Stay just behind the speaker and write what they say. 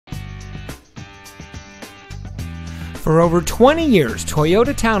For over 20 years,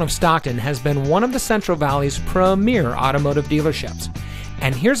 Toyota Town of Stockton has been one of the Central Valley's premier automotive dealerships.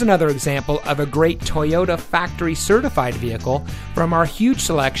 And here's another example of a great Toyota factory certified vehicle from our huge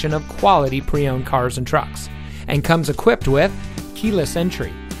selection of quality pre-owned cars and trucks. And comes equipped with keyless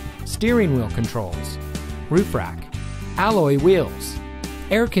entry, steering wheel controls, roof rack, alloy wheels,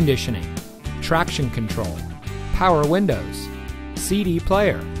 air conditioning, traction control, power windows, CD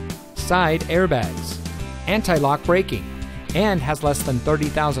player, side airbags, anti-lock braking, and has less than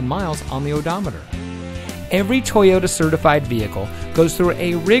 30,000 miles on the odometer. Every Toyota certified vehicle goes through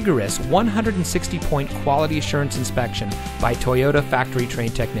a rigorous 160-point quality assurance inspection by Toyota factory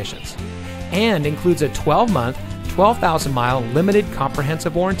trained technicians, and includes a 12-month, 12,000-mile limited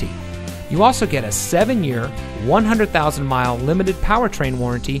comprehensive warranty. You also get a 7-year, 100,000-mile limited powertrain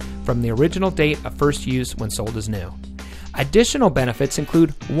warranty from the original date of first use when sold as new. Additional benefits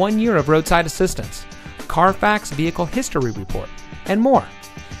include 1 year of roadside assistance, Carfax Vehicle History Report, and more.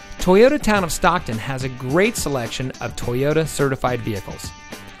 Toyota Town of Stockton has a great selection of Toyota certified vehicles.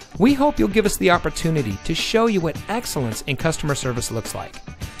 We hope you'll give us the opportunity to show you what excellence in customer service looks like.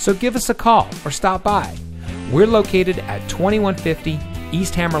 So give us a call or stop by. We're located at 2150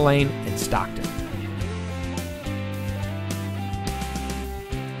 East Hammer Lane in Stockton.